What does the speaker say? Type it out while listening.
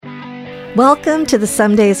Welcome to the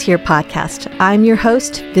Some Days Here podcast. I'm your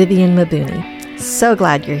host, Vivian Mabuni. So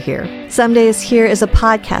glad you're here. Some Days Here is a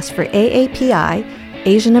podcast for AAPI,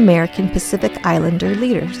 Asian American Pacific Islander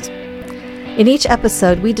leaders. In each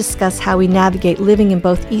episode, we discuss how we navigate living in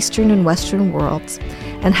both Eastern and Western worlds,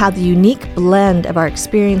 and how the unique blend of our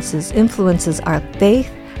experiences influences our faith,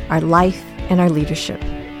 our life, and our leadership.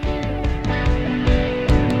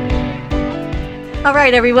 All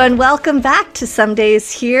right, everyone, welcome back to Some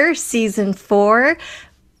Days Here, Season 4.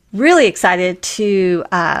 Really excited to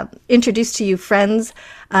introduce to you friends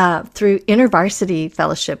through InterVarsity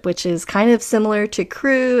Fellowship, which is kind of similar to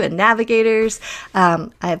Cru and Navigators. I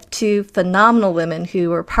have two phenomenal women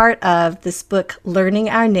who were part of this book, Learning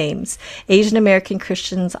Our Names, Asian American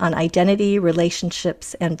Christians on Identity,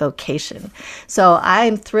 Relationships, and Vocation. So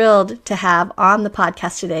I'm thrilled to have on the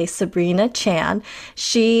podcast today Sabrina Chan.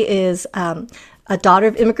 She is a daughter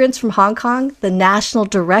of immigrants from Hong Kong, the National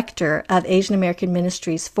Director of Asian American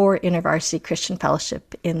Ministries for InterVarsity Christian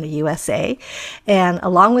Fellowship in the USA. And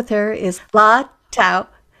along with her is La Tao,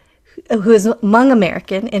 who is Hmong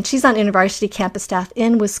American, and she's on InterVarsity campus staff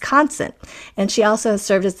in Wisconsin. And she also has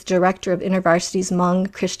served as the director of InterVarsity's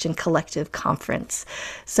Hmong Christian Collective Conference.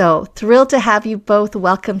 So thrilled to have you both.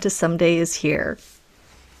 Welcome to Some Days Here.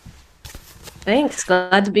 Thanks.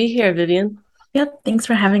 Glad to be here, Vivian. Yep, thanks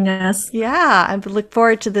for having us. Yeah, I look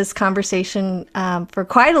forward to this conversation for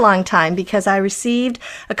quite a long time because I received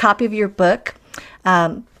a copy of your book.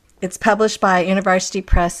 It's published by InterVarsity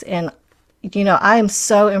Press, and you know, I am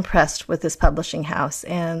so impressed with this publishing house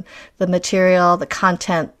and the material, the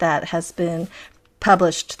content that has been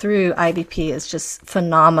published through IBP is just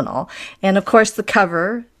phenomenal. And of course, the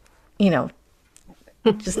cover, you know,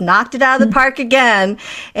 just knocked it out of the park again.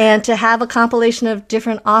 And to have a compilation of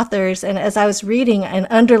different authors. And as I was reading and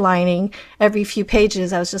underlining every few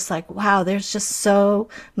pages, I was just like, wow, there's just so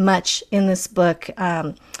much in this book.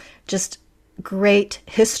 Just great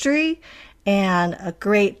history and a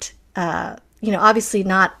great, obviously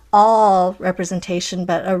not all representation,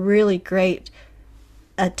 but a really great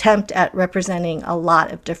attempt at representing a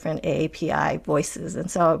lot of different AAPI voices.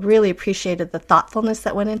 And so I really appreciated the thoughtfulness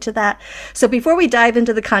that went into that. So before we dive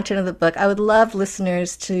into the content of the book, I would love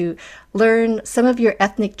listeners to learn some of your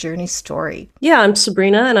ethnic journey story. Yeah, I'm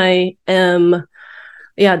Sabrina, and I am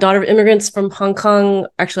daughter of immigrants from Hong Kong.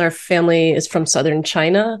 Actually, our family is from southern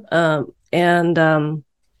China, and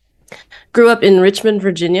grew up in Richmond,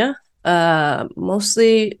 Virginia,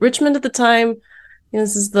 mostly Richmond at the time.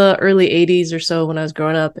 This is the early 80s or so when I was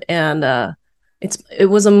growing up, and it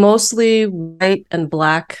was a mostly white and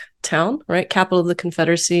black town, right? Capital of the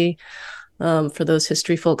Confederacy, for those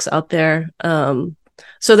history folks out there.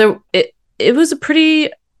 So it was a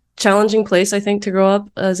pretty challenging place, I think, to grow up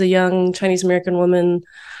as a young Chinese American woman.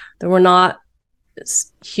 There were not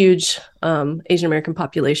huge Asian American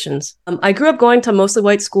populations. I grew up going to mostly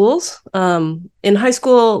white schools. In high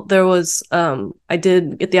school, I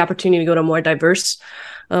did get the opportunity to go to a more diverse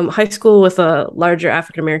high school with a larger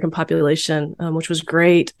African American population, which was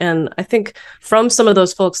great. And I think from some of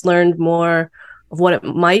those folks learned more of what it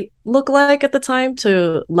might look like at the time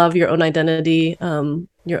to love your own identity,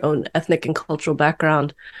 your own ethnic and cultural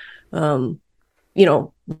background.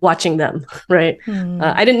 Watching them, right?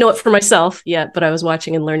 I didn't know it for myself yet, but I was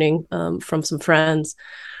watching and learning from some friends.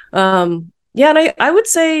 And I would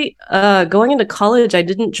say going into college, I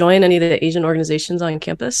didn't join any of the Asian organizations on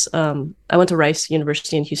campus. I went to Rice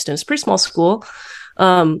University in Houston. It's a pretty small school,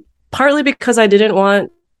 partly because I didn't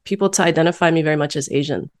want people to identify me very much as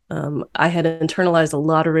Asian. I had internalized a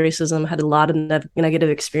lot of racism, had a lot of negative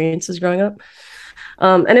experiences growing up.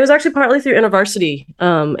 And it was actually partly through InterVarsity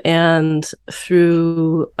and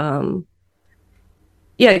through,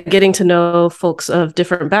 getting to know folks of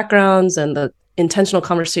different backgrounds and the intentional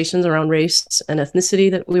conversations around race and ethnicity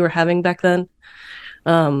that we were having back then,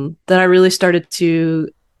 that I really started to,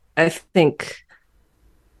 I think,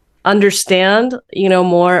 understand,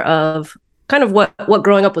 more of kind of what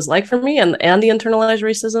growing up was like for me and the internalized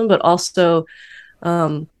racism, but also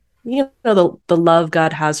the love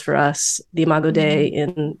God has for us, the Imago Dei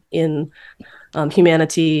in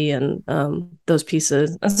humanity and those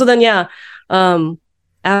pieces. And so then,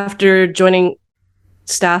 after joining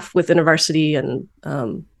staff with InterVarsity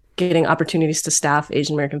and getting opportunities to staff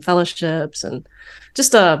Asian American fellowships and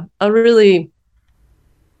just a really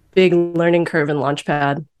big learning curve and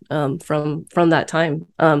launchpad from that time.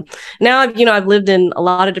 Now, I've lived in a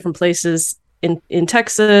lot of different places in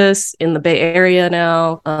Texas, in the Bay Area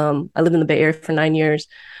now. I lived in the Bay Area for 9 years.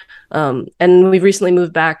 And we've recently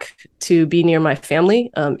moved back to be near my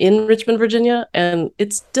family in Richmond, Virginia. And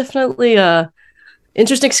it's definitely a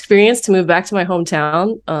interesting experience to move back to my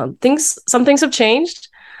hometown. Some things have changed,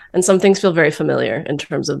 and some things feel very familiar in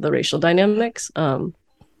terms of the racial dynamics.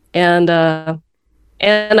 And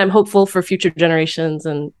I'm hopeful for future generations,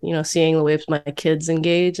 and seeing the ways my kids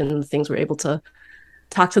engage and the things we're able to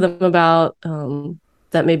talk to them about,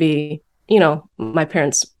 that maybe my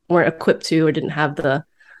parents weren't equipped to or didn't have the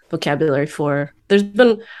vocabulary for.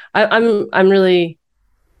 I'm really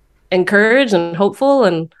encouraged and hopeful,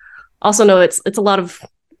 and also know it's a lot of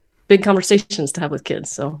big conversations to have with kids.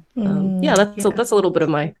 So that's a little bit of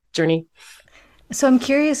my journey. So I'm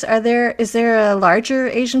curious, is there a larger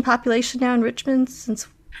Asian population now in Richmond since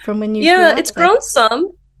from when you grew up? It's grown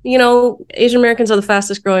some. Asian Americans are the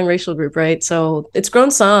fastest growing racial group, right? So it's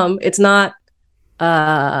grown some. It's not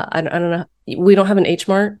I don't know. We don't have an H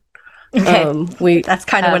Mart. Okay. That's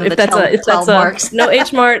kind of one of the 12 marks. No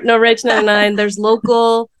H Mart, no Rage 99. There's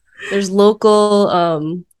local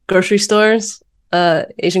grocery stores,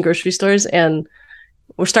 Asian grocery stores, and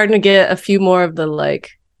we're starting to get a few more of the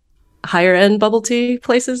like higher end bubble tea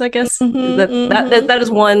places, I guess. That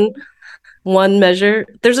is one measure.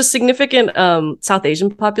 There's a significant South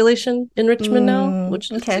Asian population in Richmond now,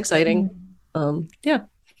 which is exciting.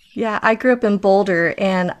 Yeah, I grew up in Boulder,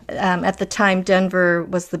 and at the time Denver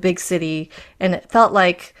was the big city, and it felt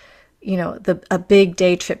like a big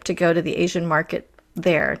day trip to go to the Asian market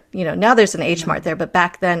there. Now there's an H Mart there, but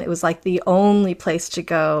back then it was like the only place to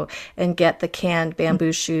go and get the canned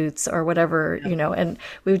bamboo shoots or whatever, and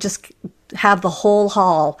we would just have the whole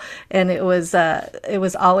haul, and it was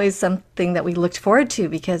always something that we looked forward to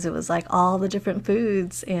because it was like all the different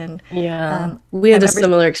foods. And we had a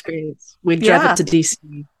similar experience. We'd drive up to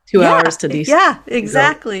DC, 2 hours to DC. Yeah,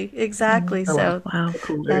 exactly. So wow,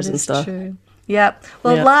 coolers and stuff. True. Yep.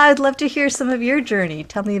 Well, La, I'd love to hear some of your journey.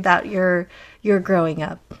 Tell me about your growing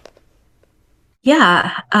up.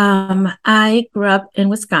 Yeah, I grew up in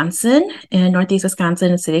Wisconsin, in Northeast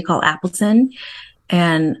Wisconsin, a city called Appleton.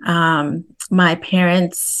 And my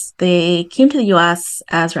parents, they came to the U.S.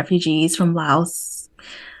 as refugees from Laos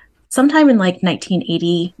sometime in like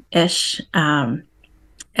 1980-ish.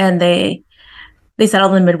 And they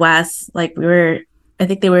settled in the Midwest. I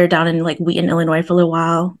think they were down in like Wheaton, Illinois for a little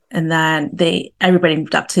while. And then everybody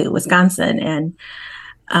moved up to Wisconsin.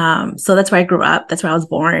 And so that's where I grew up. That's where I was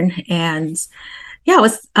born. And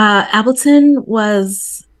Appleton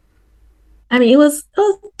was, it was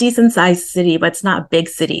a decent sized city, but it's not a big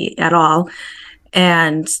city at all.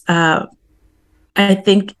 And I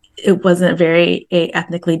think it wasn't a very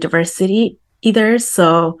ethnically diverse city either.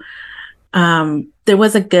 So there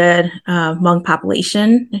was a good Hmong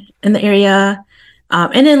population in the area,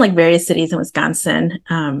 and in like various cities in Wisconsin.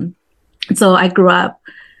 So I grew up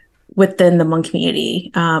within the Hmong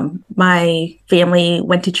community. My family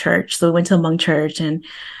went to church, so we went to a Hmong church and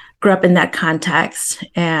grew up in that context.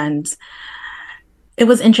 And it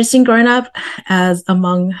was interesting growing up as a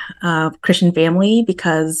Hmong Christian family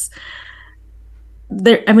because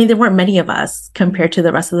there weren't many of us compared to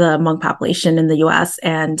the rest of the Hmong population in the U.S.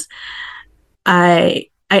 And I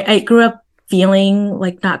grew up feeling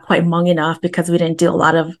like not quite Hmong enough because we didn't do a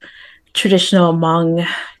lot of traditional Hmong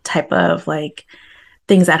type of like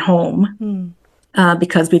things at home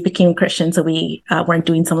because we became Christian, so we weren't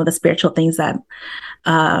doing some of the spiritual things that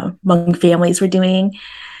Hmong families were doing.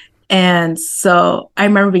 And so I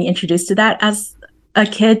remember being introduced to that as a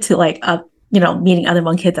kid, to like meeting other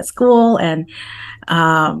Hmong kids at school and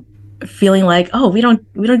feeling like, oh, we don't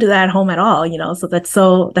do that at home at all, so that's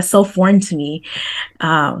so foreign to me.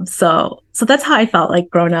 So that's how I felt like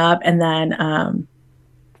growing up. And then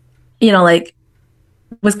like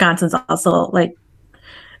Wisconsin's also like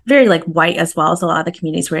very like white as well as a lot of the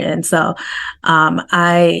communities we're in. So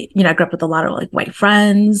I grew up with a lot of like white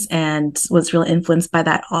friends and was really influenced by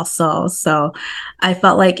that also. So I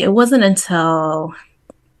felt like it wasn't until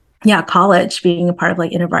college, being a part of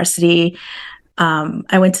like InterVarsity.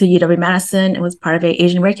 I went to UW-Madison and was part of a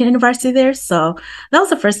Asian American university there. So that was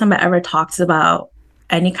the first time I ever talked about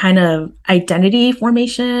any kind of identity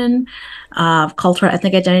formation, cultural,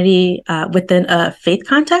 ethnic identity within a faith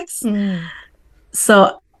context.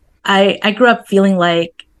 So I grew up feeling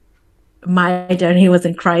like my identity was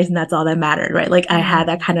in Christ and that's all that mattered, right? Like I had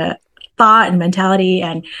that kind of thought and mentality,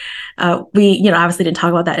 and we, obviously didn't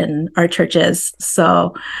talk about that in our churches.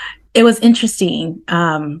 So it was interesting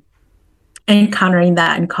encountering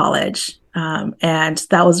that in college. And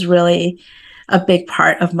that was really a big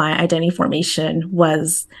part of my identity formation,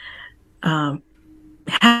 was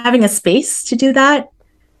having a space to do that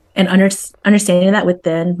and understanding that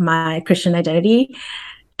within my Christian identity.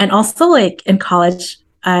 And also like in college,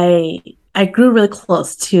 I grew really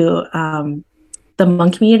close to the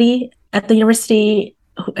Hmong community at the university,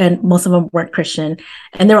 and most of them weren't Christian,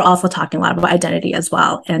 and they were also talking a lot about identity as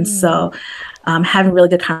well. And so having really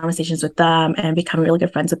good conversations with them and becoming really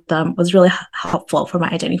good friends with them was really helpful for my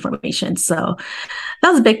identity formation. So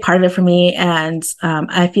that was a big part of it for me. And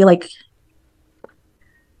I feel like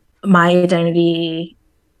my identity,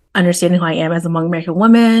 understanding who I am as a Hmong American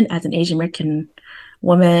woman, as an Asian American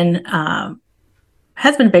woman,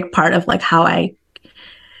 has been a big part of like how I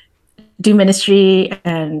do ministry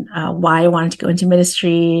and why I wanted to go into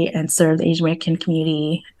ministry and serve the Asian American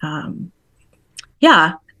community. And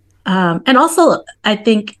also I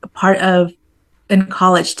think part of in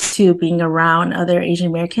college too, being around other Asian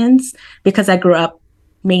Americans, because I grew up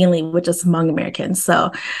mainly with just Hmong Americans.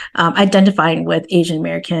 So identifying with Asian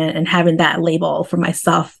American and having that label for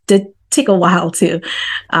myself did take a while too,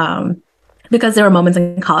 because there were moments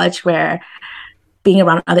in college where being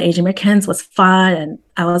around other Asian Americans was fun. And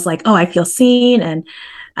I was like, oh, I feel seen and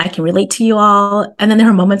I can relate to you all. And then there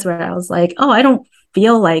were moments where I was like, oh, I don't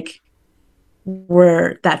feel like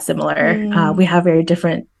we're that similar. We have very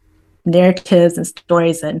different narratives and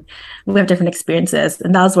stories, and we have different experiences.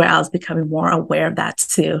 And that was where I was becoming more aware of that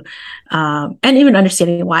too. And even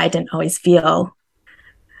understanding why I didn't always feel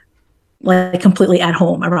like completely at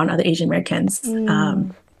home around other Asian Americans.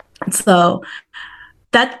 So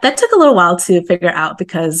that took a little while to figure out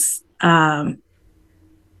because, the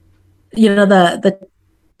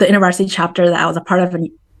InterVarsity chapter that I was a part of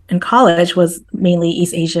in college was mainly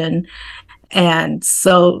East Asian. And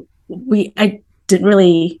so I didn't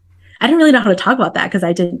really know how to talk about that because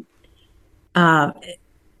I didn't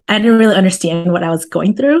really understand what I was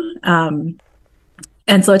going through. And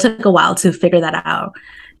so it took a while to figure that out.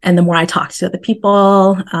 And the more I talked to other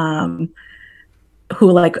people, who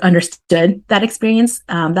like understood that experience,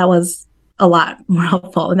 that was a lot more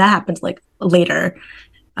helpful. And that happened like later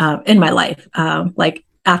in my life, like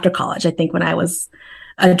after college, I think when I was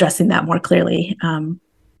addressing that more clearly.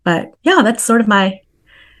 But yeah, that's sort of my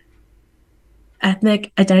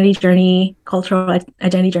ethnic identity journey, cultural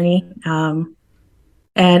identity journey. And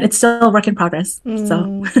it's still a work in progress.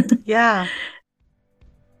 So yeah.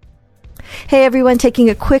 Hey everyone, taking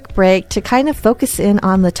a quick break to kind of focus in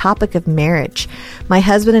on the topic of marriage. My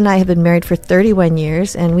husband and I have been married for 31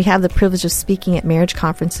 years, and we have the privilege of speaking at marriage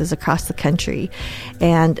conferences across the country.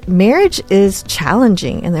 And marriage is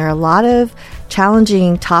challenging, and there are a lot of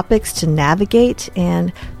challenging topics to navigate.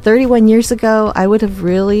 And 31 years ago, I would have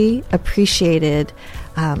really appreciated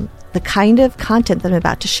the kind of content that I'm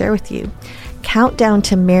about to share with you. Countdown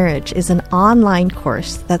to Marriage is an online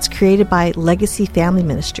course that's created by Legacy Family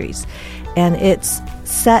Ministries, and it's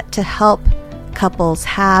set to help couples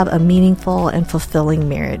have a meaningful and fulfilling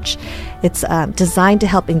marriage. It's designed to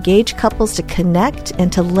help engage couples to connect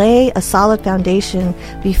and to lay a solid foundation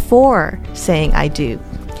before saying I do.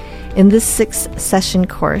 In this 6-session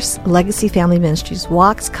course, Legacy Family Ministries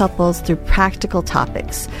walks couples through practical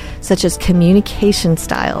topics such as communication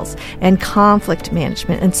styles and conflict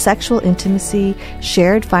management and sexual intimacy,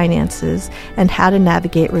 shared finances, and how to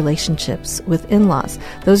navigate relationships with in-laws.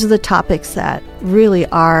 Those are the topics that really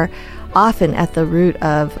are often at the root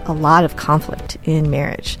of a lot of conflict in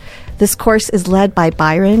marriage. This course is led by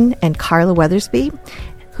Byron and Carla Weathersby,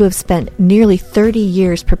 who have spent nearly 30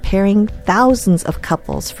 years preparing thousands of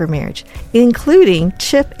couples for marriage, including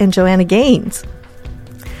Chip and Joanna Gaines.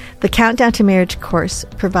 The Countdown to Marriage course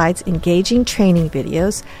provides engaging training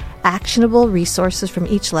videos, actionable resources from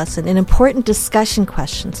each lesson, and important discussion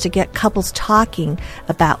questions to get couples talking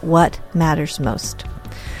about what matters most.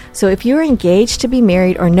 So if you're engaged to be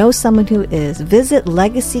married or know someone who is, visit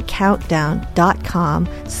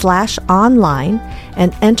legacycountdown.com/online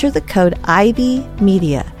and enter the code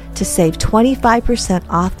IBMedia to save 25%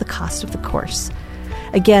 off the cost of the course.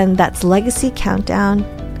 Again, that's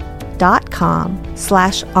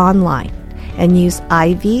legacycountdown.com/online and use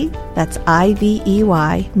IV, that's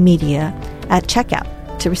IVEY media at checkout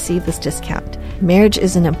to receive this discount. Marriage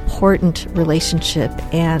is an important relationship,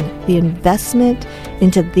 and the investment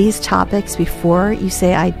into these topics before you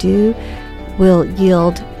say I do will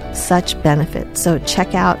yield such benefit. So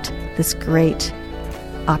check out this great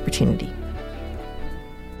opportunity.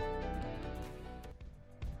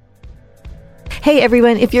 Hey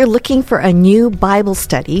everyone, if you're looking for a new Bible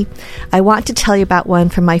study, I want to tell you about one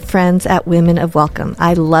from my friends at Women of Welcome.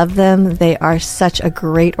 I love them. They are such a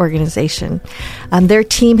great organization. Their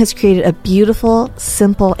team has created a beautiful,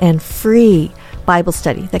 simple, and free Bible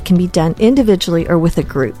study that can be done individually or with a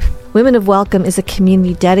group. Women of Welcome is a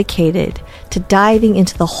community dedicated to diving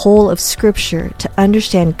into the whole of Scripture to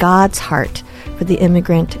understand God's heart for the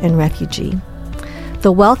immigrant and refugee.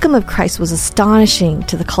 The welcome of Christ was astonishing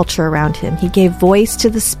to the culture around him. He gave voice to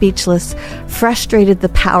the speechless, frustrated the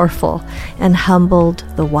powerful, and humbled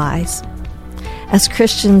the wise. As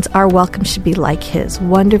Christians, our welcome should be like his,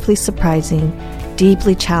 wonderfully surprising,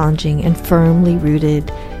 deeply challenging, and firmly rooted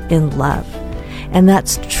in love. And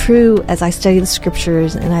that's true as I study the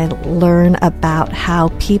scriptures and I learn about how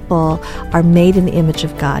people are made in the image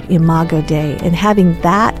of God, Imago Dei. And having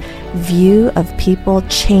that view of people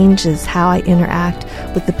changes how I interact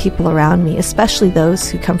with the people around me, especially those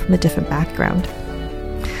who come from a different background.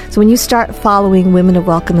 So when you start following Women of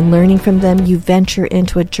Welcome and learning from them, you venture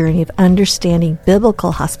into a journey of understanding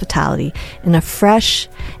biblical hospitality in a fresh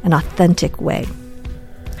and authentic way.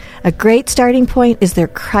 A great starting point is their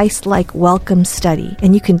Christ-like welcome study,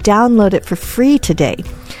 and you can download it for free today.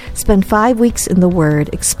 Spend 5 weeks in the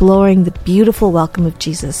Word exploring the beautiful welcome of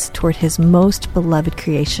Jesus toward his most beloved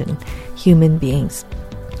creation, human beings.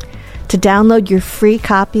 To download your free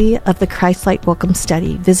copy of the Christ-like welcome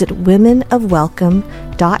study, visit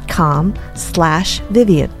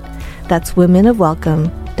womenofwelcome.com/Vivian. That's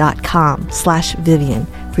womenofwelcome.com/Vivian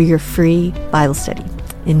for your free Bible study.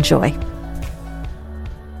 Enjoy.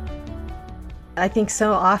 I think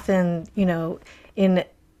so often, in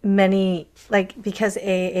many, because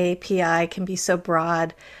AAPI can be so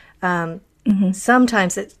broad,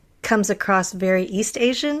 sometimes it comes across very East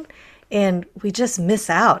Asian, and we just miss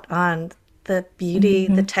out on the beauty,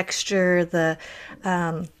 the texture, the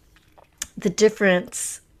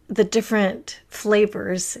different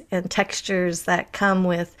flavors and textures that come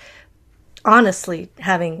with, honestly,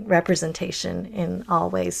 having representation in all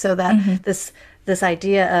ways. So that this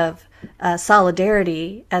idea of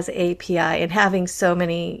solidarity as API and having so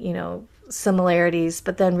many, similarities,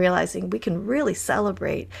 but then realizing we can really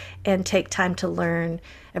celebrate and take time to learn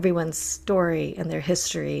everyone's story and their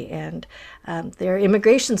history and their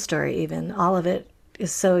immigration story even. All of it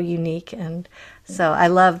is so unique. And so I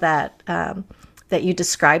love that, that you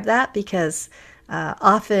describe that, because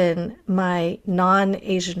often my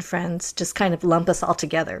non-Asian friends just kind of lump us all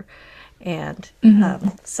together. And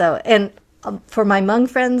for my Hmong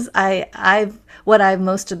friends, what I've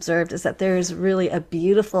most observed is that there's really a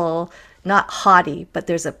beautiful, not haughty, but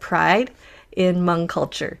there's a pride in Hmong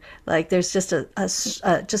culture. Like there's just a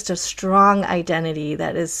strong identity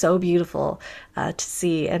that is so beautiful to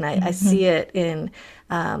see, and I see it in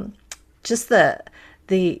just the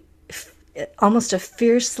almost a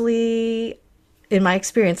fiercely, in my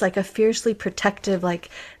experience, like a fiercely protective, like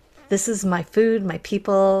this is my food, my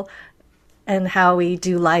people, and how we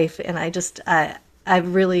do life. And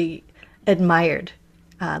I've really admired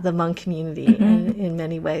the Hmong community in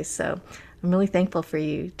many ways. So I'm really thankful for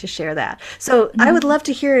you to share that. So I would love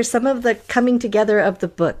to hear some of the coming together of the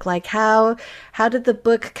book. Like how did the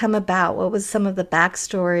book come about? What was some of the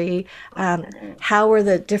backstory? How were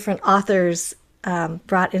the different authors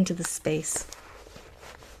brought into the space?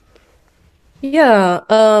 Yeah,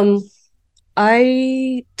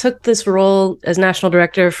 I took this role as national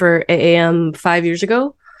director for AAM 5 years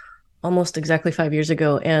ago, almost exactly 5 years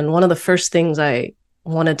ago. And one of the first things I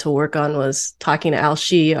wanted to work on was talking to Al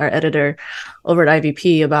Shi, our editor over at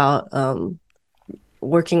IVP, about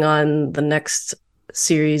working on the next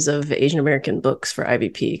series of Asian American books for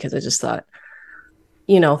IVP, because I just thought,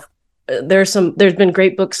 there's been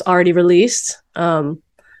great books already released.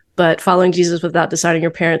 But Following Jesus Without Deciding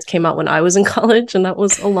Your Parents came out when I was in college, and that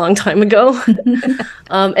was a long time ago.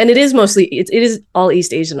 And it is mostly, it is all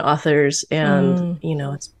East Asian authors, and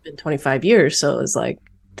it's been 25 years, so it's like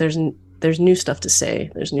there's new stuff to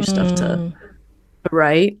say, there's new stuff to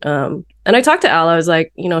write. And I talked to Al. I was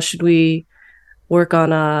like, should we work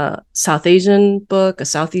on a South Asian book, a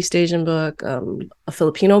Southeast Asian book, a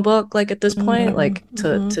Filipino book, like at this point,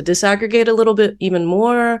 to disaggregate a little bit even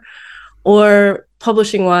more, or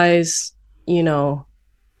publishing wise,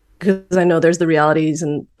 because I know there's the realities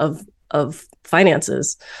of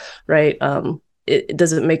finances, right? It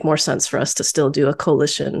doesn't make more sense for us to still do a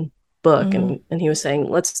coalition book. And he was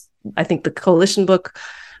saying, I think the coalition book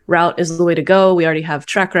route is the way to go. We already have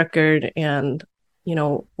track record. And,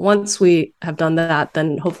 once we have done that,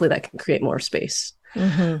 then hopefully that can create more space.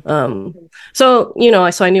 So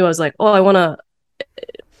I knew, I was like, I want to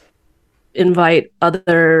invite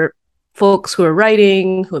other folks who are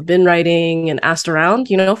writing, who have been writing, and asked around,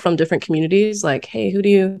 from different communities, like, hey, who do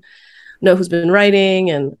you know who's been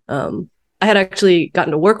writing? And I had actually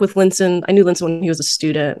gotten to work with Linson. I knew Linson when he was a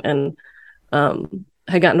student, and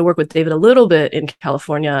had gotten to work with David a little bit in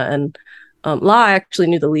California. And La I actually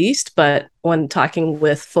knew the least, but when talking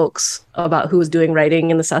with folks about who was doing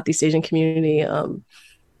writing in the Southeast Asian community,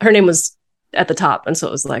 her name was at the top. And so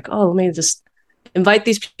it was like, let me just invite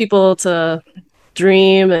these people to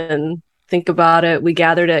dream and think about it, we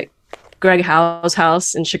gathered at Greg Howe's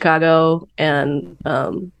house in Chicago, and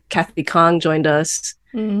Kathy Kong joined us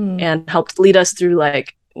and helped lead us through,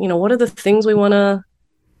 like, what are the things we want to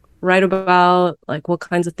write about, like what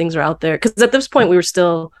kinds of things are out there, because at this point we were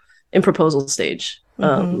still in proposal stage.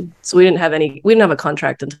 So we didn't have a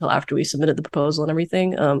contract until after we submitted the proposal and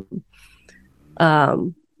everything.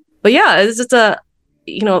 But yeah, it's just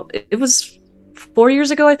it was 4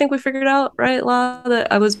 years ago, I think we figured out, right, La,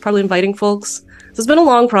 that I was probably inviting folks. So it's been a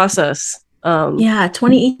long process.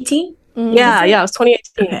 2018. Yeah, it was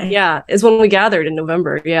 2018. Okay. Yeah, is when we gathered in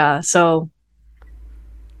November. Yeah, so,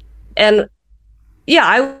 and yeah,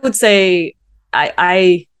 I would say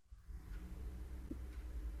I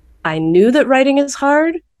knew that writing is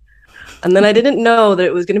hard, and then I didn't know that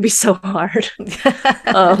it was going to be so hard.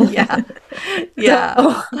 Yeah.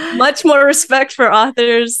 So, much more respect for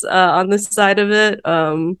authors on this side of it.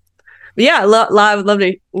 But yeah, I would love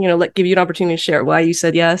to, give you an opportunity to share why you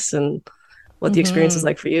said yes and what the experience is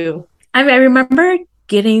like for you. I remember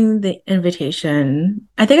getting the invitation.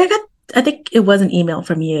 I think it was an email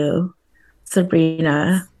from you,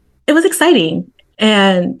 Sabrina. It was exciting.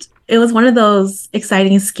 And it was one of those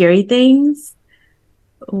exciting, scary things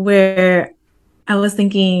where I was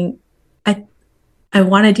thinking, I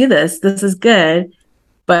want to do this. This is good.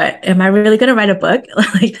 But am I really going to write a book?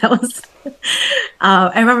 Like, that was,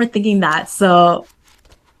 I remember thinking that. So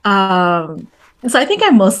I think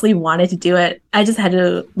I mostly wanted to do it. I just had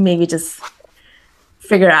to maybe just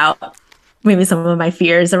figure out maybe some of my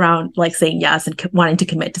fears around like saying yes and wanting to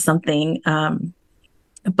commit to something.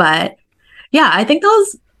 But yeah, I think that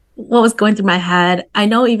was what was going through my head. I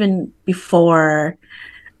know even before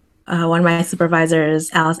one of my supervisors,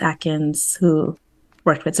 Alice Atkins, who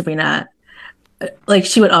worked with Sabrina, like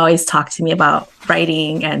she would always talk to me about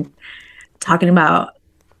writing and talking about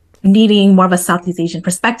needing more of a Southeast Asian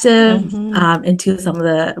perspective into some of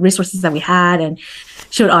the resources that we had. And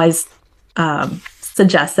she would always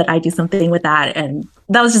suggest that I do something with that. And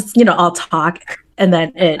that was just, all talk. And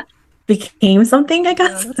then it became something, I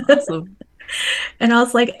guess. Yeah, that's awesome. And I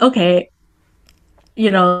was like, okay,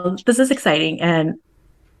 this is exciting. And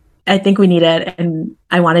I think we need it. And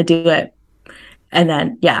I want to do it. And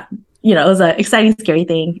then, yeah, it was an exciting, scary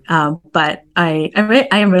thing. But I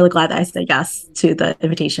am really glad that I said yes to the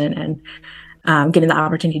invitation and getting the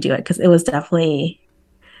opportunity to do it, because it was definitely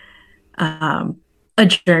a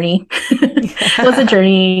journey. It was a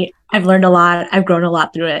journey. I've learned a lot. I've grown a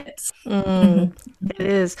lot through it. It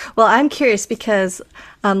is. Well, I'm curious because,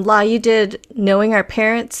 La, you did Knowing Our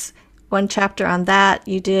Parents, one chapter on that.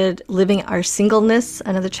 You did Living Our Singleness,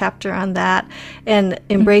 another chapter on that, and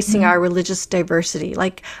Embracing Our Religious Diversity.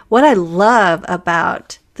 Like, what I love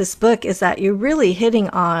about this book is that you're really hitting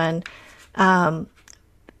on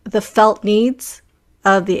the felt needs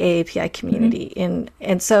of the AAPI community.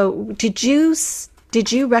 And so did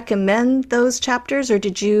you recommend those chapters, or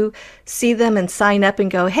did you see them and sign up and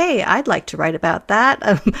go, hey, I'd like to write about that?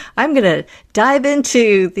 I'm going to dive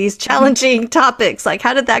into these challenging topics. Like,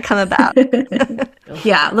 how did that come about?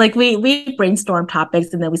 Yeah, like we brainstormed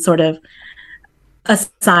topics, and then we sort of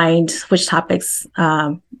assigned which topics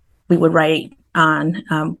we would write on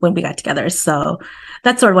when we got together. So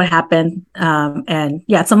that's sort of what happened. And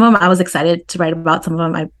yeah, some of them I was excited to write about. Some of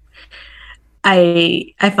them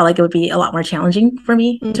I felt like it would be a lot more challenging for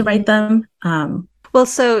me to write them. Well,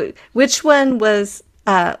 so which one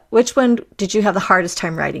did you have the hardest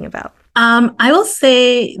time writing about? I will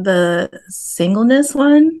say the singleness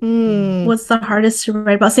one was the hardest to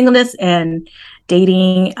write about. Singleness and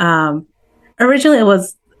dating. Originally it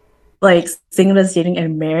was like singleness, dating,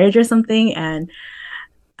 and marriage or something. And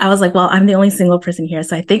I was like, well, I'm the only single person here,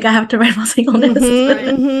 so I think I have to write about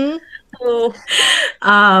singleness.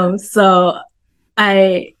 So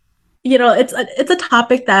I, it's a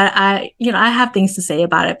topic that I have things to say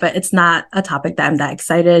about it, but it's not a topic that I'm that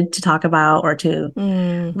excited to talk about or to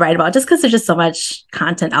write about, just because there's just so much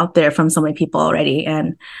content out there from so many people already.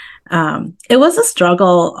 And it was a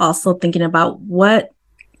struggle also thinking about what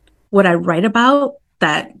would I write about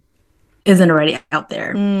that isn't already out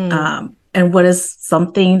there. And what is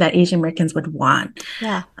something that Asian Americans would want.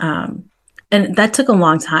 Yeah. And that took a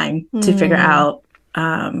long time to figure out.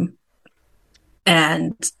 And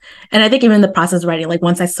I think even in the process of writing, like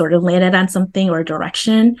once I sort of landed on something or a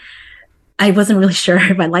direction, I wasn't really sure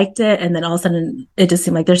if I liked it. And then all of a sudden it just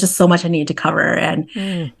seemed like there's just so much I needed to cover, and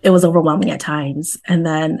it was overwhelming at times. And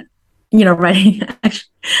then, writing, actually,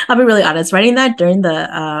 I'll be really honest, writing that during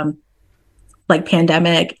the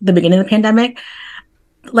pandemic, the beginning of the pandemic,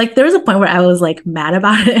 like there was a point where I was like mad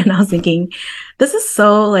about it, and I was thinking, this is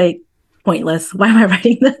so like pointless. Why am I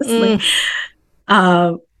writing this?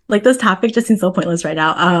 Like this topic just seems so pointless right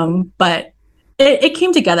now. But it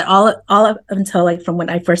came together all up until like from when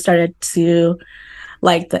I first started to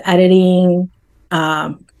like the editing,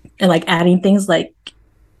 and like adding things. Like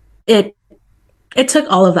it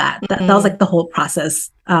took all of that. That was like the whole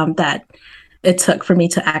process that it took for me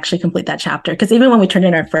to actually complete that chapter. Because even when we turned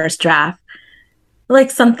in our first draft,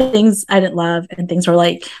 like some things I didn't love and things were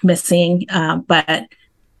like missing, but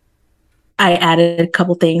I added a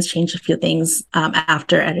couple things, changed a few things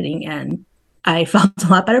after editing, and I felt a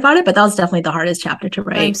lot better about it. But that was definitely the hardest chapter to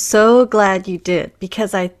write. I'm so glad you did,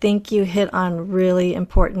 because I think you hit on really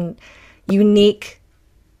important, unique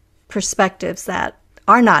perspectives that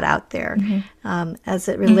are not out there, as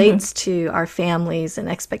it relates to our families and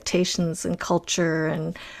expectations and culture,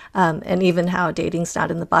 and even how dating's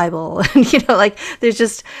not in the Bible. And, like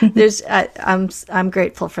I'm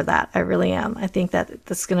grateful for that. I really am. I think that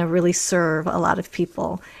that's going to really serve a lot of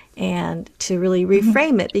people, and to really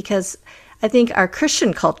reframe it, because I think our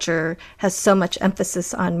Christian culture has so much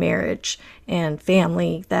emphasis on marriage and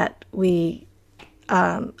family that we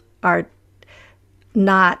are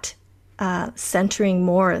not centering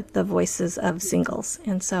more the voices of singles.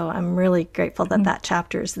 And so I'm really grateful that that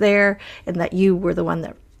chapter is there, and that you were the one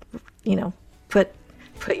that,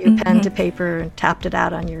 put your pen to paper and tapped it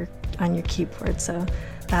out on your keyboard. So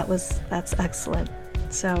that's excellent.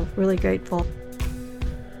 So really grateful.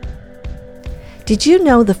 Did you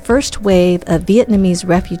know the first wave of Vietnamese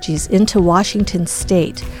refugees into Washington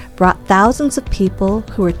state brought thousands of people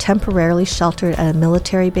who were temporarily sheltered at a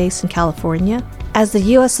military base in California? As the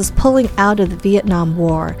U.S. was pulling out of the Vietnam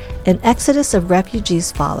War, an exodus of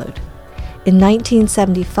refugees followed. In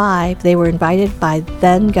 1975, they were invited by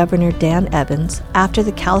then-Governor Dan Evans after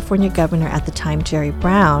the California governor at the time, Jerry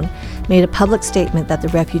Brown, made a public statement that the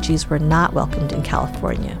refugees were not welcomed in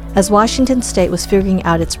California. As Washington state was figuring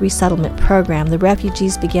out its resettlement program, the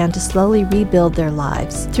refugees began to slowly rebuild their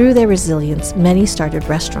lives. Through their resilience, many started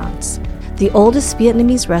restaurants. The oldest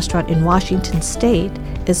Vietnamese restaurant in Washington state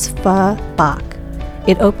is Pho Bach.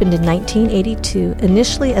 It opened in 1982,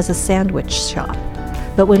 initially as a sandwich shop.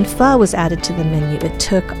 But when pho was added to the menu, it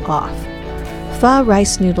took off. Pho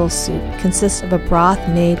rice noodle soup consists of a broth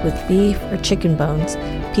made with beef or chicken bones,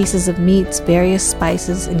 pieces of meats, various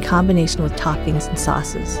spices in combination with toppings and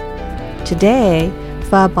sauces. Today,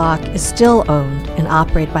 Pho Bach is still owned and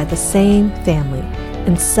operated by the same family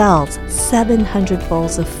and sells 700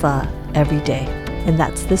 bowls of pho every day. And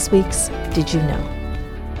that's this week's Did You Know?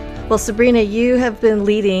 Well, Sabrina, you have been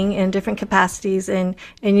leading in different capacities, and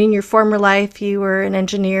in your former life, you were an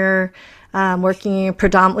engineer working in a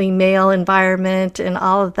predominantly male environment and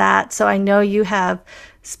all of that. So I know you have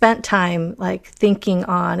spent time like thinking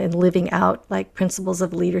on and living out like principles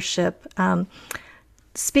of leadership.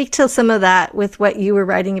 Speak to some of that with what you were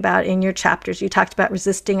writing about in your chapters. You talked about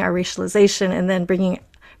resisting our racialization and then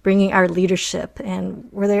bringing our leadership. And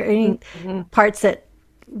were there any parts that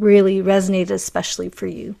really resonated especially for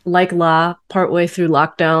you? Like partway through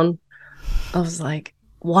lockdown, I was like,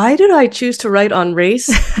 why did I choose to write on race?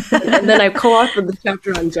 And then I co-authored the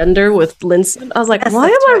chapter on gender with Linson. I was like, why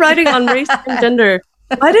am I writing on race and gender?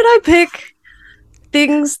 Why did I pick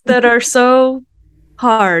things that are so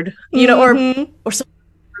hard, or so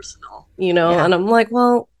personal, Yeah. And I'm like,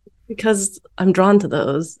 well, because I'm drawn to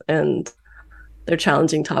those and they're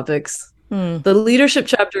challenging topics. The leadership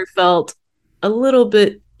chapter felt a little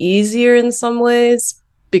bit easier in some ways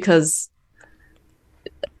because,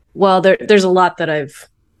 well, there's a lot that I've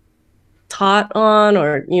taught on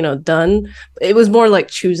or, done. It was more like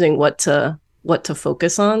choosing what to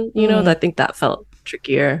focus on, I think that felt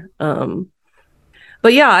trickier.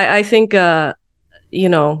 But yeah, I think, the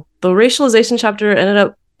racialization chapter ended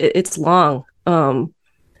up, it's long,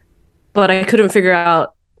 but I couldn't figure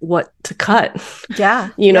out what to cut.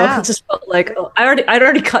 It just felt like I'd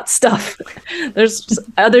already cut stuff. There's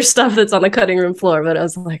other stuff that's on the cutting room floor, but I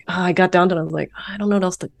was like, I got down to it. I was like, I don't know what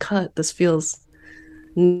else to cut. This feels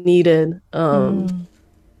needed. But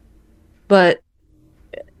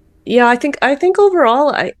yeah, I think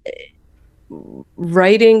overall,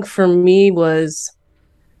 writing for me was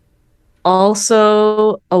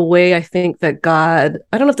also a way, I think, that God,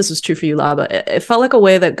 I don't know if this was true for you, La, but it felt like a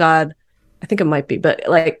way that God, I think it might be, but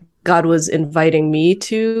like God was inviting me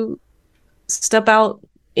to step out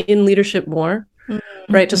in leadership more,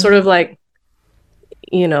 right? To sort of like,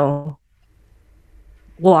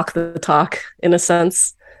 walk the talk in a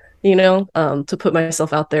sense, to put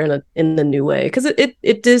myself out there in the new way. Because it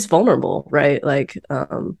is vulnerable, right? Like,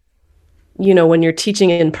 when you're teaching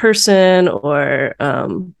in person or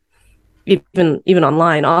even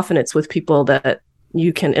online, often it's with people that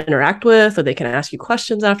you can interact with or they can ask you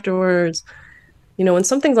questions afterwards. You know, when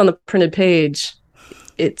something's on the printed page,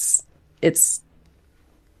 it's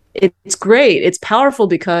great. It's powerful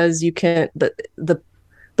because you can the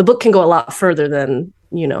book can go a lot further than,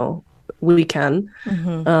 you know, we can.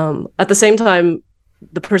 At the same time,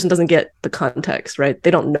 the person doesn't get the context, right?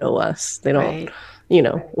 They don't know us. They don't, you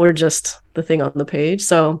know, we're just the thing on the page.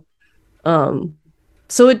 So,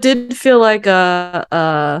 so it did feel like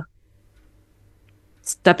a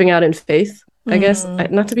stepping out in faith, I guess.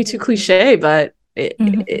 Not to be too cliche, but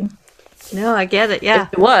no, I get it. Yeah.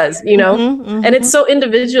 It was, you know, and it's so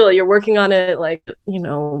individual. You're working on it like, you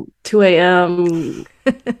know, 2 a.m.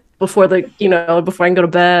 before before I can go to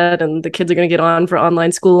bed, and the kids are going to get on for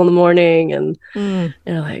online school in the morning. And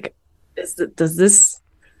you're like, does this,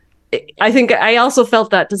 I think I also felt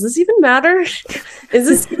that, does this even matter? Is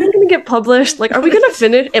this even going to get published? Like, are we going to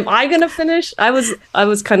finish? Am I going to finish? I was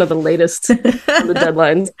kind of the latest on the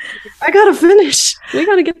deadlines. I got to finish. We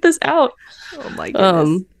got to get this out. Oh my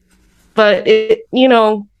goodness. But it, you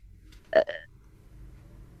know,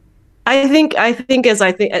 I think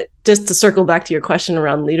just to circle back to your question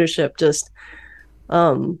around leadership, just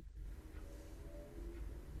I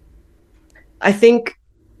think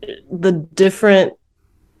the different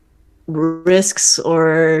risks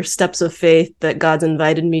or steps of faith that God's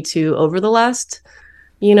invited me to over the last,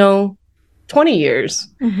 you know, 20 years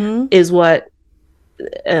is what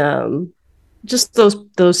just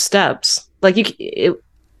those steps, like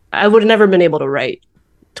I would have never been able to write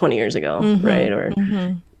 20 years ago, right? Or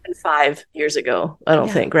 5 years ago, I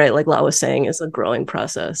don't think, right? Like La was saying, it's a growing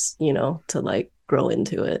process, you know, to like grow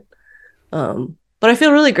into it. But I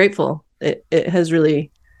feel really grateful. It has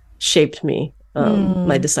really shaped me,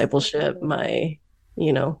 my discipleship, my,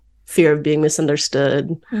 you know, fear of being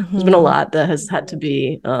misunderstood. There's been a lot that has had to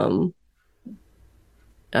be, I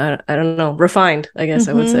don't know, refined, I guess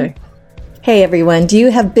I would say. Hey everyone, do you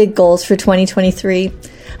have big goals for 2023?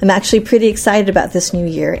 I'm actually pretty excited about this new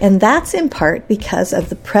year, and that's in part because of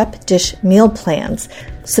the Prep Dish meal plans.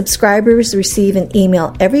 Subscribers receive an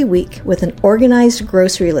email every week with an organized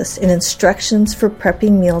grocery list and instructions for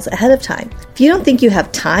prepping meals ahead of time. If you don't think you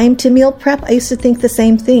have time to meal prep, I used to think the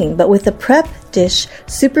same thing, but with the Prep Dish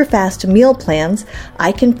super fast meal plans,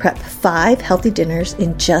 I can prep 5 healthy dinners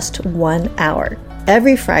in just 1 hour.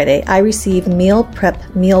 Every Friday, I receive meal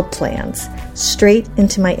prep meal plans straight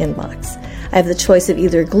into my inbox. I have the choice of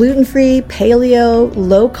either gluten-free, paleo,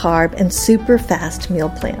 low-carb, and super fast meal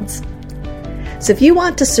plans. So if you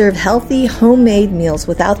want to serve healthy, homemade meals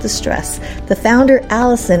without the stress, the founder,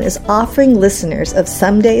 Allison, is offering listeners of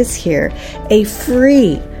Some Days Here a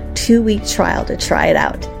free 2-week trial to try it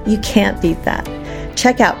out. You can't beat that.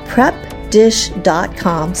 Check out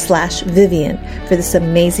prepdish.com/Vivian for this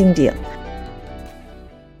amazing deal.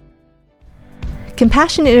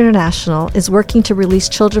 Compassion International is working to release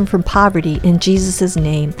children from poverty in Jesus'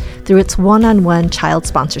 name through its one-on-one child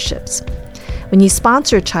sponsorships. When you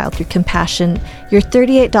sponsor a child through Compassion, your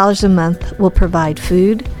 $38 a month will provide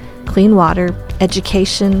food, clean water,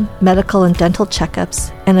 education, medical and dental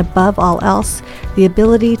checkups, and above all else, the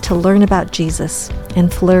ability to learn about Jesus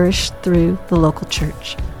and flourish through the local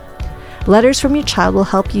church. Letters from your child will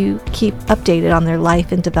help you keep updated on their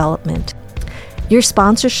life and development. Your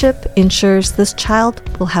sponsorship ensures this child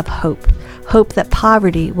will have hope that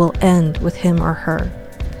poverty will end with him or her.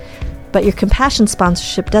 But your Compassion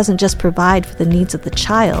sponsorship doesn't just provide for the needs of the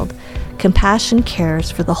child. Compassion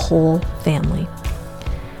cares for the whole family.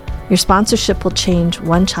 Your sponsorship will change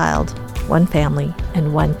one child, one family,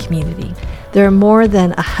 and one community. There are more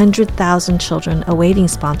than 100,000 children awaiting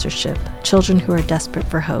sponsorship, children who are desperate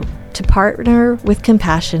for hope. To partner with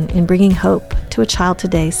Compassion in bringing hope to a child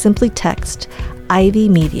today, simply text Ivy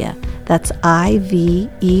Media, that's IVEY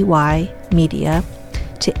Media,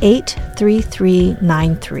 to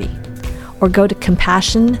 83393, or go to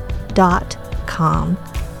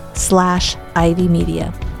compassion.com/Ivy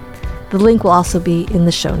Media. The link will also be in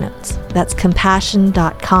the show notes. That's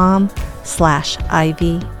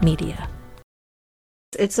compassion.com/Ivy Media.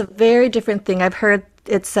 It's a very different thing. I've heard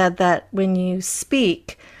it said that when you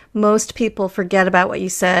speak, most people forget about what you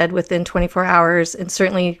said within 24 hours, and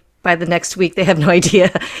certainly by the next week, they have no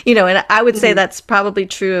idea, you know, and I would say that's probably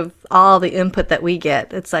true of all the input that we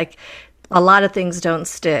get. It's like a lot of things don't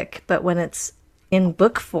stick, but when it's in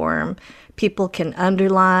book form, people can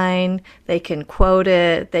underline, they can quote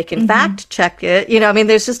it, they can fact check it. You know, I mean,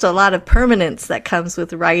 there's just a lot of permanence that comes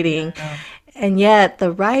with writing. Yeah. And yet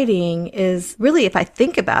the writing is really, if I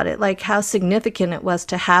think about it, like how significant it was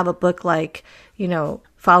to have a book like, you know,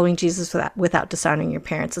 Following Jesus Without Dishonoring Your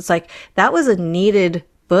Parents. It's like that was a needed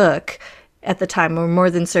book at the time, or More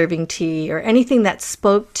Than Serving Tea, or anything that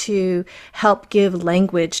spoke to help give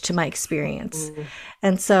language to my experience.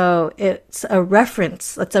 And so it's a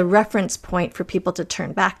reference point for people to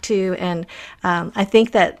turn back to. And I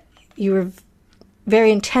think that you were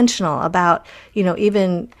very intentional about,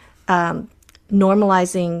 even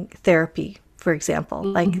normalizing therapy, for example,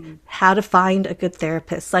 like how to find a good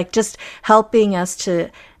therapist, like just helping us to,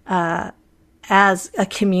 as a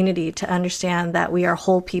community, to understand that we are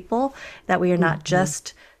whole people, that we are not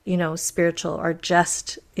just, spiritual or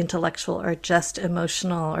just intellectual or just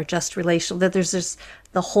emotional or just relational, that there's just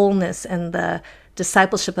the wholeness and the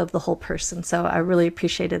discipleship of the whole person. So I really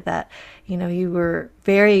appreciated that, you were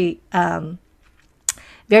very,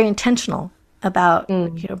 very intentional about,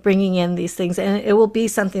 bringing in these things, and it will be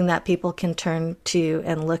something that people can turn to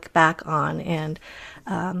and look back on.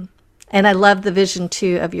 And I love the vision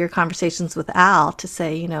too of your conversations with Al to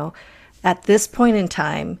say, at this point in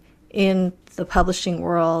time in the publishing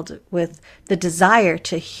world, with the desire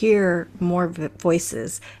to hear more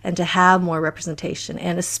voices and to have more representation,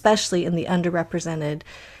 and especially in the underrepresented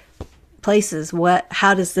places,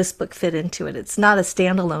 how does this book fit into it? It's not a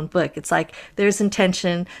standalone book. It's like there's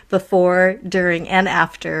intention before, during, and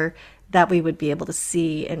after that we would be able to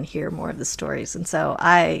see and hear more of the stories. And so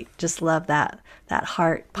I just love that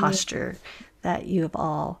heart posture that you have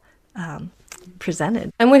all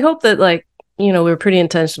presented. And we hope that, we were pretty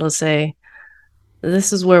intentional to say,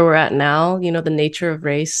 this is where we're at now. The nature of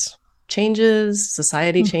race changes,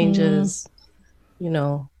 society changes.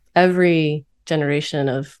 Every generation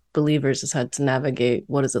of believers has had to navigate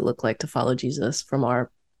what does it look like to follow Jesus from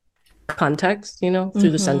our context, through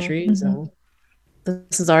the centuries. And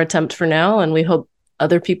this is our attempt for now, and we hope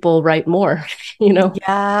other people write more,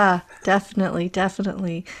 Yeah, definitely.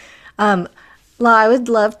 La, I would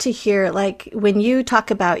love to hear, when you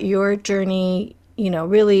talk about your journey,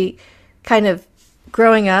 really kind of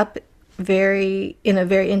growing up in a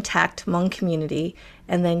very intact Hmong community,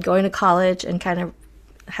 and then going to college and kind of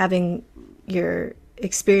having your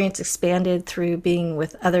experience expanded through being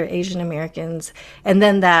with other Asian Americans, and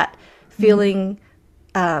then that feeling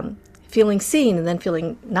seen and then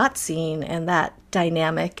feeling not seen, and that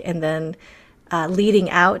dynamic, and then leading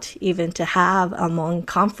out even to have a Hmong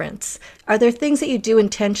conference. Are there things that you do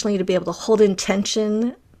intentionally to be able to hold in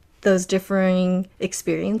tension those differing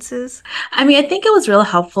experiences? I mean, I think it was real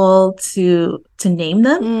helpful to name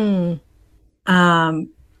them, and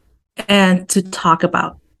to talk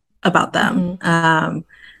about them,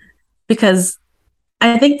 because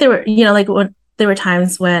I think there were, when there were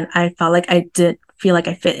times when I felt like I did feel like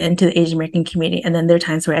I fit into the Asian American community, and then there were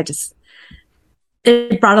times where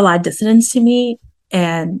it brought a lot of dissonance to me,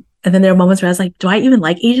 and then there were moments where I was like, do I even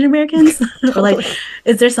like Asian Americans? Or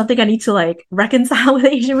is there something I need to reconcile with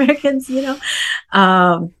Asian Americans,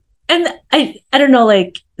 and I don't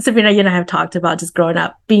know, Sabrina, you and I have talked about just growing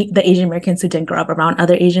up, being the Asian Americans who didn't grow up around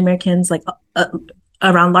other Asian Americans,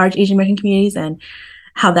 around large Asian American communities, and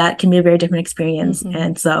how that can be a very different experience.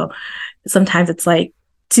 And so sometimes it's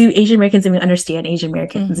do Asian Americans even understand Asian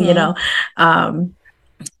Americans,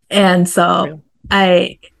 and so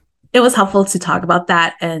it was helpful to talk about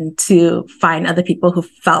that and to find other people who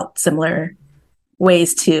felt similar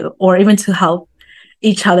ways too, or even to help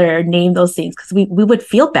each other name those things, because we would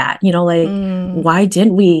feel bad, why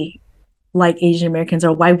didn't we like Asian Americans,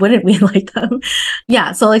 or why wouldn't we like them?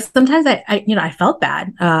 Yeah, so sometimes I felt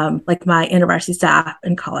bad. My university staff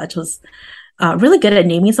in college was really good at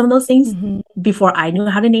naming some of those things before I knew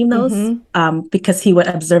how to name those, because he would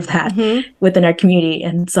observe that within our community.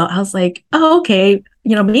 And so I was like, oh, okay,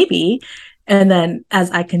 maybe. And then as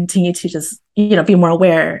I continued to just, be more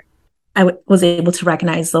aware, I was able to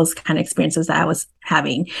recognize those kind of experiences that I was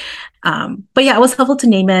having. But yeah, it was helpful to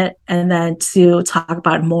name it, and then to talk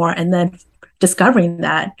about it more, and then discovering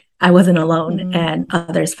that I wasn't alone and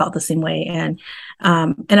others felt the same way. And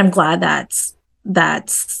I'm glad that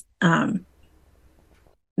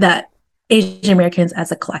Asian Americans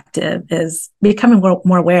as a collective is becoming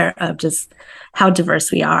more aware of just how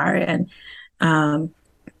diverse we are, and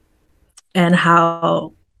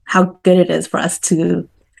how good it is for us to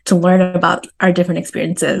learn about our different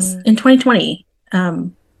experiences. In 2020,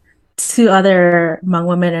 two other Hmong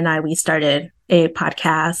women and we started a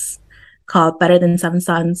podcast called Better Than Seven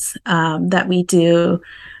Suns, that we do,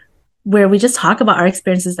 where we just talk about our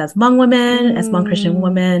experiences as Hmong women, as Hmong Christian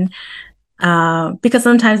women, because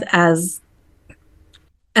sometimes as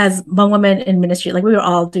Hmong women in ministry, we were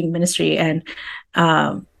all doing ministry, and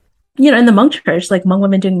in the Hmong church, Hmong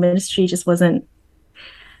women doing ministry just wasn't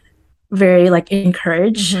very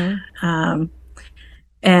encouraged.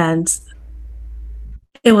 And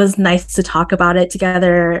it was nice to talk about it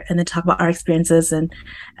together and then talk about our experiences and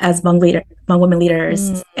as Hmong women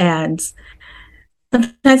leaders, and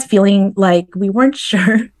sometimes feeling like we weren't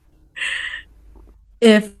sure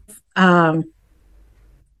if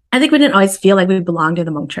I think we didn't always feel like we belonged in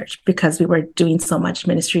the Hmong church because we were doing so much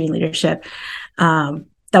ministry and leadership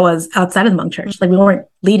that was outside of the Hmong church. Like we weren't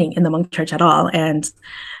leading in the Hmong church at all, and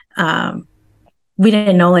we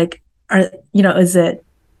didn't know like, is the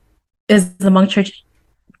Hmong church,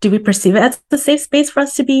 do we perceive it as a safe space for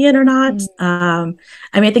us to be in or not?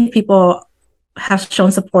 I think people have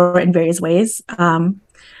shown support in various ways in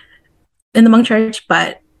the Hmong church,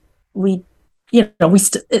 but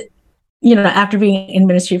after being in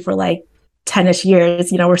ministry for like 10-ish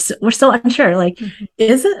years, we're still unsure, like,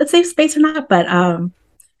 is it a safe space or not? But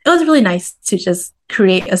it was really nice to just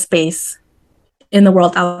create a space in the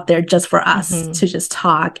world out there just for us to just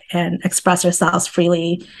talk and express ourselves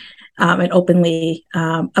freely and openly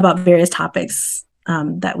about various topics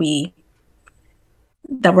that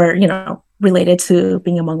were related to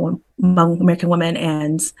being among American women.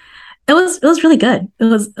 And it was really good. It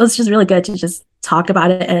was just really good to just talk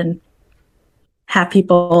about it and have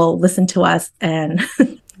people listen to us and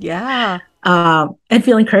and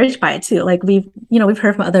feel encouraged by it too. Like we've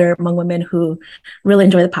heard from other Hmong women who really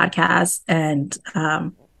enjoy the podcast and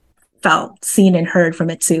felt seen and heard from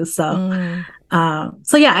it too. So back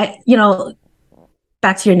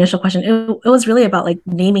to your initial question, it was really about like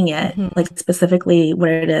naming it, like specifically what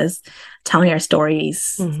it is, telling our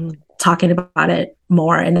stories, talking about it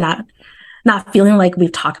more, and not feeling like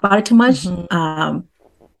we've talked about it too much.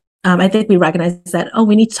 I think we recognize that,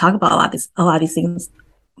 we need to talk about a lot of these things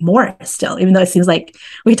more still, even though it seems like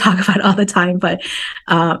we talk about it all the time. But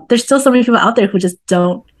there's still so many people out there who just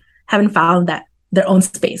haven't found that their own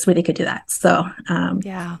space where they could do that. So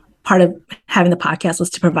part of having the podcast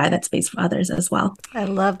was to provide that space for others as well. I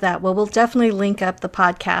love that. Well, we'll definitely link up the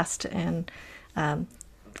podcast and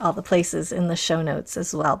all the places in the show notes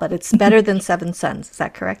as well. But it's Better Than Seven Sons. Is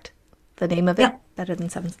that correct? The name of it? Yeah. Better Than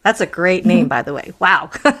Seven. That's a great name, by the way.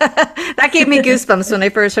 Wow. That gave me goosebumps when I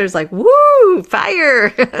first heard it. I was like, woo,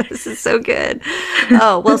 fire. This is so good.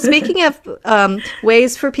 Oh, well, speaking of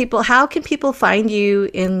ways for people, how can people find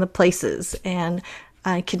you in the places and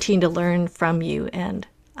continue to learn from you and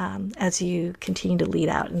as you continue to lead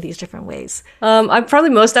out in these different ways? I'm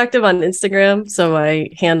probably most active on Instagram. So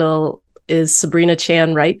my handle is Sabrina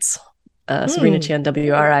Chan Writes, Sabrina Chan,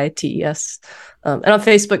 WRITES. And on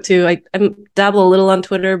Facebook too. I dabble a little on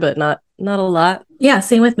Twitter, but not a lot. Yeah,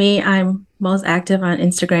 same with me. I'm most active on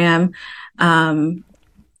Instagram. I'm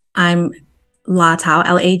Lagthao,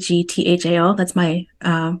 Lagthao. That's my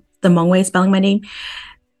the Hmong way of spelling my name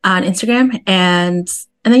on Instagram. And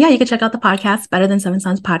then you can check out the podcast, Better Than Seven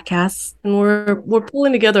Sons podcast. And we're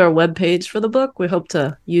pulling together a webpage for the book. We hope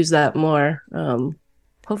to use that more.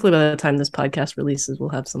 Hopefully by the time this podcast releases, we'll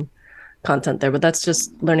have some content there. But that's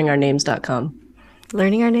just learningournames.com.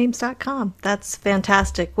 learningournames.com. That's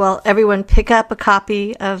fantastic. Well, everyone pick up a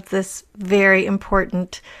copy of this very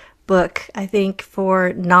important book. I think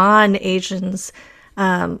for non-Asians,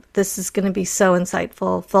 this is going to be so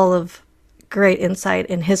insightful, full of great insight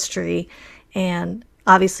in history, and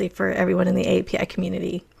obviously for everyone in the API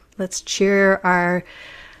community. Let's cheer our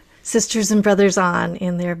sisters and brothers on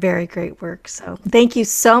in their very great work. So thank you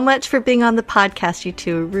so much for being on the podcast, you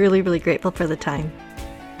two. Really, really grateful for the time.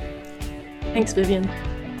 Thanks, Vivian.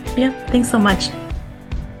 Yeah, thanks so much.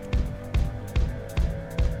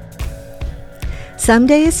 Some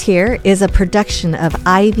Days Here is a production of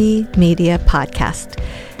Ivy Media Podcast.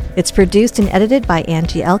 It's produced and edited by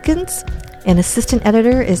Angie Elkins, and assistant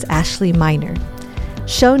editor is Ashley Miner.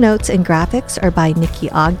 Show notes and graphics are by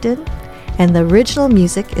Nikki Ogden, and the original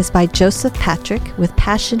music is by Joseph Patrick with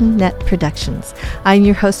Passion Net Productions. I'm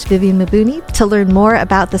your host, Vivian Mabuni. To learn more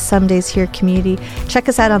about the Some Days Here community, check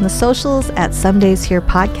us out on the socials at Some Days Here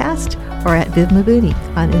Podcast or at Viv Mabuni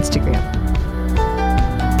on Instagram.